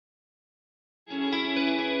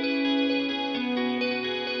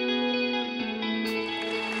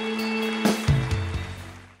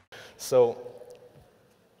So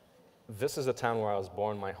this is the town where I was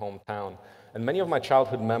born, my hometown. And many of my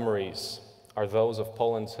childhood memories are those of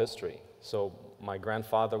Poland's history. So my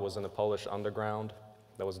grandfather was in the Polish underground.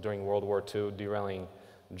 That was during World War II, derailing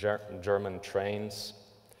German trains.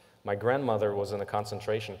 My grandmother was in a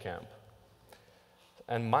concentration camp.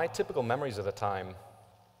 And my typical memories of the time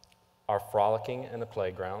are frolicking in the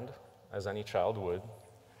playground, as any child would,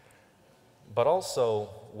 but also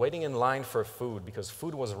waiting in line for food because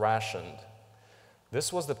food was rationed.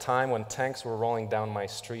 This was the time when tanks were rolling down my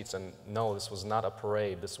streets, and no, this was not a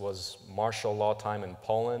parade. This was martial law time in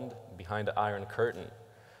Poland, behind the Iron Curtain.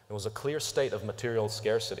 It was a clear state of material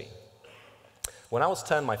scarcity. When I was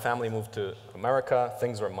 10, my family moved to America.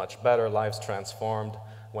 Things were much better, lives transformed.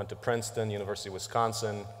 Went to Princeton, University of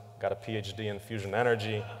Wisconsin, got a PhD in fusion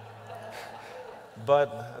energy.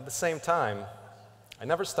 But at the same time, I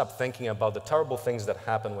never stopped thinking about the terrible things that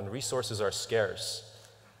happen when resources are scarce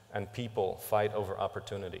and people fight over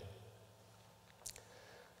opportunity.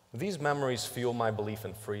 These memories fuel my belief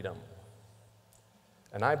in freedom.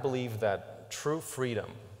 And I believe that true freedom,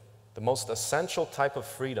 the most essential type of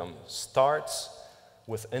freedom, starts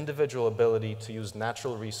with individual ability to use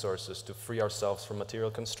natural resources to free ourselves from material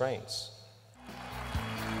constraints.